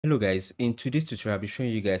Hello guys, in today's tutorial I'll be showing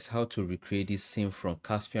you guys how to recreate this scene from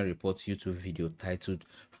Caspian Reports YouTube video titled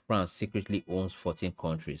France secretly owns 14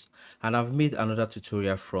 countries. And I've made another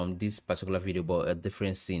tutorial from this particular video but a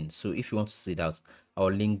different scene. So if you want to see that,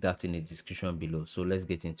 I'll link that in the description below. So let's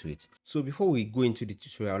get into it. So before we go into the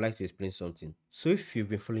tutorial, I'd like to explain something. So if you've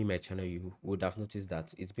been following my channel, you would have noticed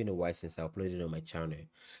that it's been a while since I uploaded on my channel.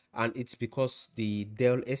 And it's because the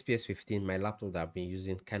Dell SPS 15, my laptop that I've been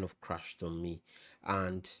using, kind of crashed on me,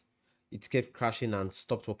 and it kept crashing and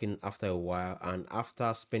stopped working after a while. And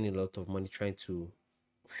after spending a lot of money trying to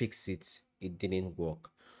fix it, it didn't work.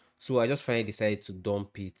 So I just finally decided to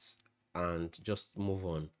dump it and just move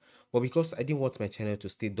on. But because I didn't want my channel to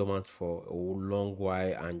stay dormant for a long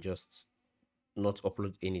while and just not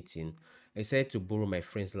upload anything, I decided to borrow my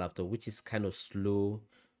friend's laptop, which is kind of slow,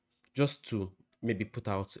 just to maybe put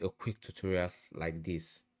out a quick tutorial like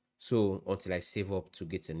this. So until I save up to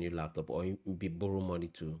get a new laptop or maybe borrow money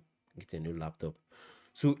to get a new laptop.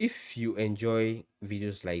 So if you enjoy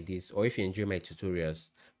videos like this or if you enjoy my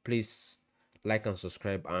tutorials, please like and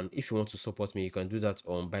subscribe. And if you want to support me, you can do that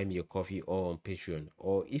on Buy Me a Coffee or on Patreon.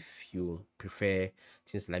 Or if you prefer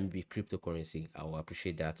things like maybe cryptocurrency, I will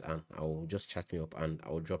appreciate that, and I will just chat me up and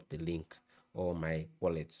I will drop the link or my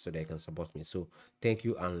wallet so they can support me. So thank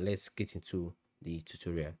you, and let's get into the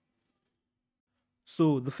tutorial.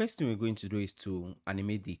 So the first thing we're going to do is to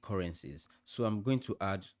animate the currencies. So I'm going to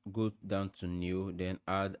go down to new, then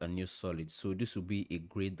add a new solid. So this will be a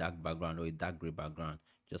gray dark background or a dark gray background.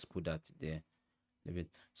 Just put that there. Leave it.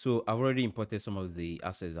 So I've already imported some of the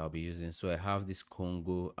assets I'll be using. So I have this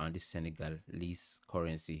Congo and this Senegalese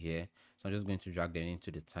currency here. So I'm just going to drag them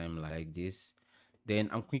into the timeline like this. Then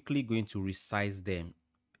I'm quickly going to resize them,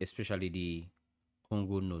 especially the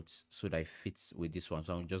Congo notes, so that it fits with this one.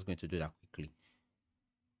 So I'm just going to do that quickly.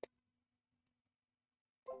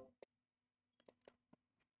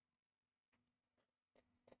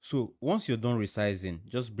 So once you're done resizing,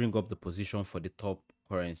 just bring up the position for the top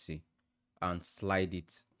currency and slide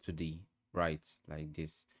it to the right like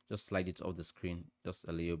this. Just slide it off the screen just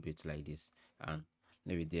a little bit like this and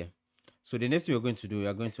leave it there. So the next thing we're going to do, we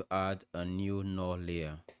are going to add a new null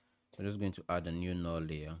layer. So I'm just going to add a new null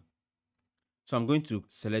layer. So I'm going to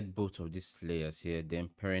select both of these layers here, then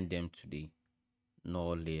parent them to the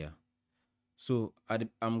null layer. So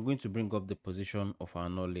I'm going to bring up the position of our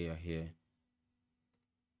null layer here,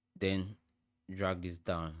 then drag this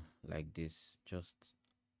down like this, just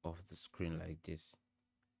off the screen like this,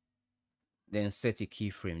 then set a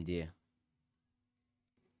keyframe there.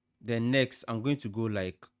 Then next I'm going to go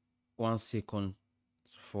like 1 second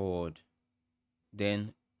forward,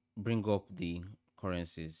 then bring up the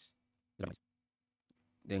currencies,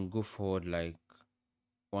 then go forward like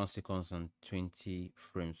 1 second and 20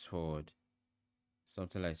 frames forward,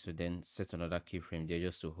 something like so. Then set another keyframe there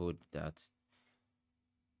just to hold that,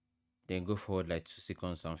 then go forward like 2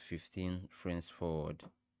 seconds and 15 frames forward,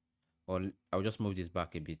 or I'll just move this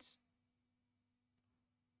back a bit.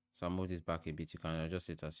 So I'll move this back a bit, you can adjust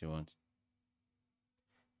it as you want.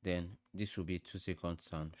 Then this will be 2 seconds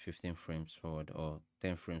and 15 frames forward or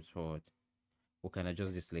 10 frames forward. We can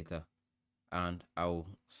adjust this later, and I'll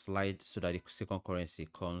slide so that the second currency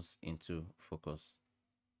comes into focus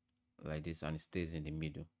like this and it stays in the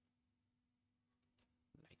middle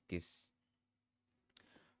like this.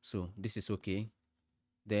 So this is okay.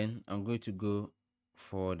 Then I'm going to go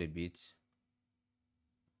forward a bit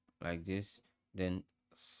like this, then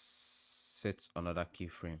set another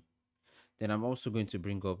keyframe. Then I'm also going to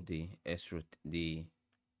bring up the the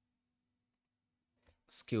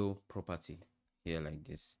scale property here like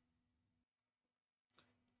this.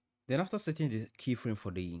 Then after setting the keyframe for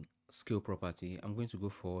the scale property, I'm going to go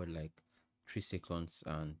forward like 3 seconds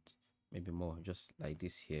and maybe more, just like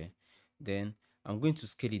this here. Then I'm going to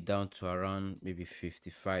scale it down to around maybe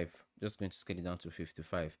 55. Just going to scale it down to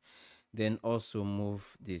 55. Then also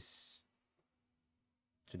move this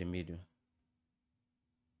to the middle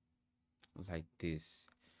like this.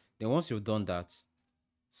 Then once you've done that,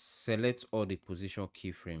 select all the position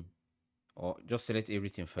keyframe, or just select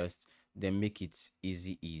everything first, then make it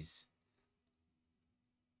easy ease.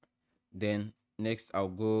 Then next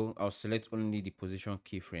I'll select only the position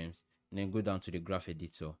keyframes, then go down to the graph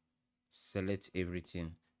editor, select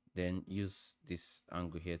everything, then use this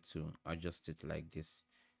angle here to adjust it like this,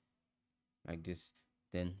 like this.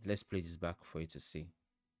 Then let's play this back for you to see.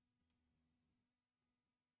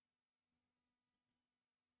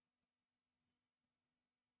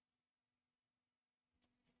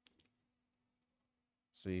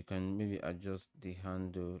 So you can maybe adjust the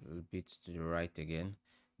handle a bit to the right again,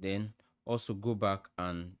 then also go back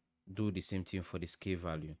and do the same thing for the scale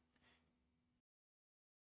value.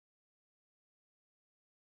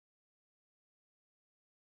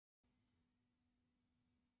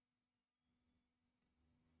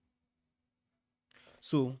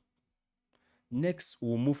 So next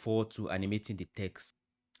we'll move forward to animating the text.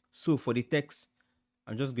 So for the text,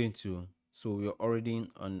 I'm just going to, so we're already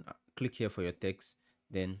on, click here for your text,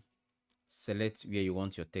 then select where you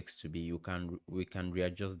want your text to be. We can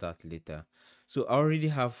readjust that later. So I already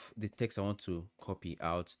have the text I want to copy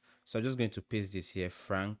out, so I'm just going to paste this here,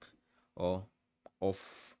 Frank, or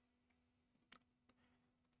of,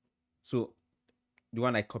 so the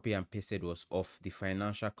one I copy and pasted was of the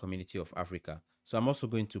financial community of Africa. So I'm also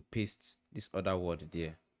going to paste this other word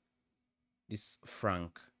there, this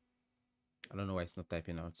Frank. I don't know why it's not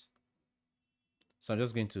typing out, so I'm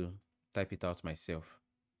just going to type it out myself,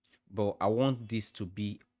 but I want this to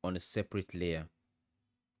be on a separate layer,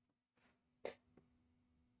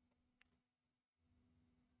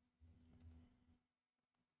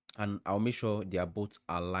 and I'll make sure they are both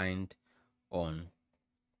aligned on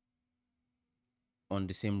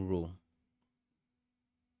the same row.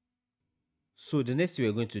 So the next thing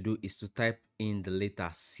we're going to do is to type in the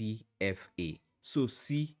letter CFA. So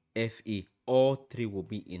CFA, all three will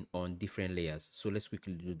be in on different layers. So let's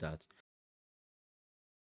quickly do that.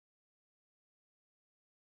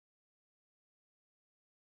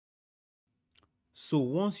 So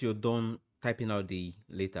once you're done typing out the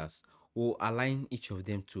letters, we'll align each of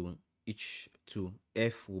them to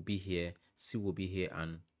F will be here, C will be here,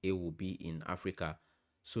 and A will be in Africa.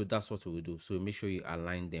 So that's what we'll do. So make sure you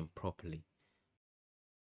align them properly.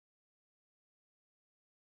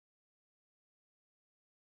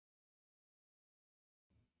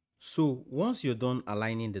 So once you're done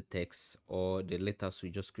aligning the text or the letters we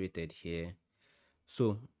just created here,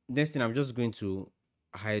 so next thing, I'm just going to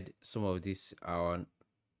hide some of this our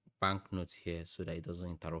banknotes here so that it doesn't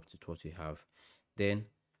interrupt with what we have. Then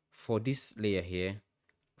for this layer here,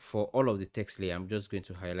 for all of the text layer, I'm just going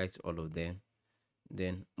to highlight all of them,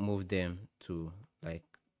 then move them to like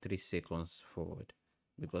 3 seconds forward,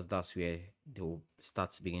 because that's where they will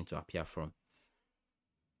start begin to appear from.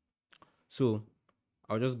 So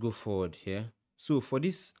I'll just go forward here. So for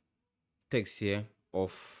this text here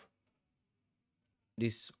of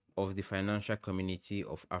the financial community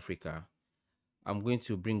of Africa, I'm going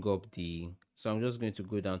to bring up the, so I'm just going to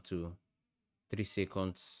go down to 3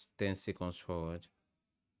 seconds, 10 seconds forward,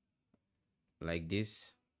 like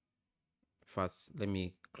this. First, let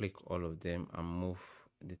me click all of them and move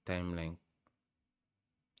the timeline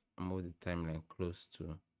close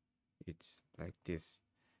to it, like this.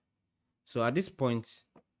 So at this point,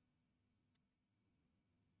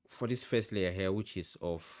 for this first layer here, which is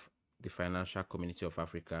of the financial community of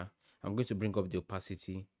Africa, I'm going to bring up the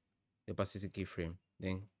opacity keyframe,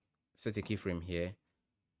 then set a keyframe here,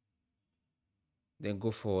 then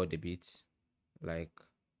go forward a bit, like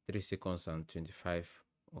 3 seconds and 25,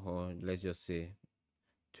 or let's just say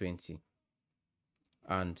 20,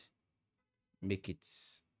 and make it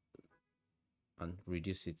and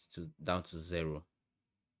reduce it to down to 0.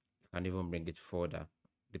 You can even bring it further,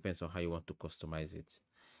 depends on how you want to customize it.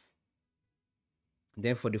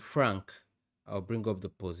 Then for the franc, I'll bring up the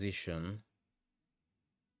position,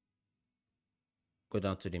 go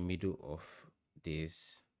down to the middle of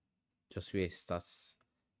this, just where it starts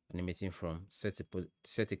animating from, set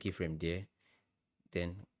a keyframe there,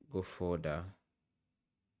 then go further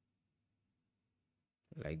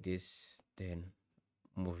like this, then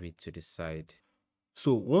move it to the side.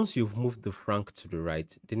 So once you've moved the franc to the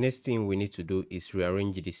right, the next thing we need to do is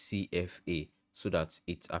rearrange the CFA so that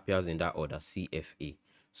it appears in that order, CFA.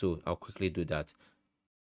 So I'll quickly do that.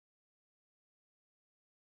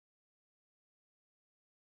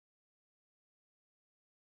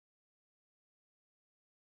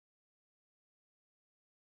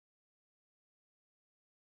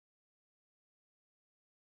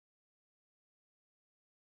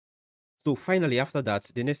 So finally, after that,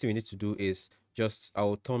 the next thing we need to do is just,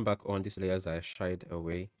 I'll turn back on these layers that I shied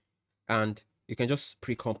away, and you can just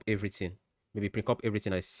pre-comp everything. Maybe pre-comp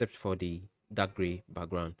everything except for the dark gray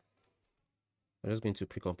background. I'm just going to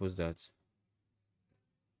pre-compose that.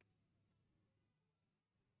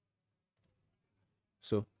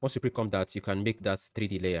 So once you pre-comp that, you can make that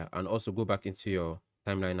 3D layer and also go back into your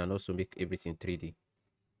timeline and also make everything 3D.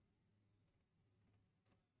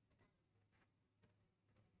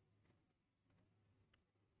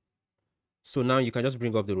 So now you can just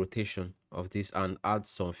bring up the rotation of this and add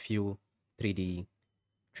some few 3D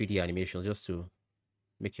animations just to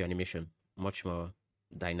make your animation much more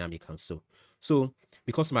dynamic and so. So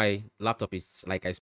because my laptop is, like I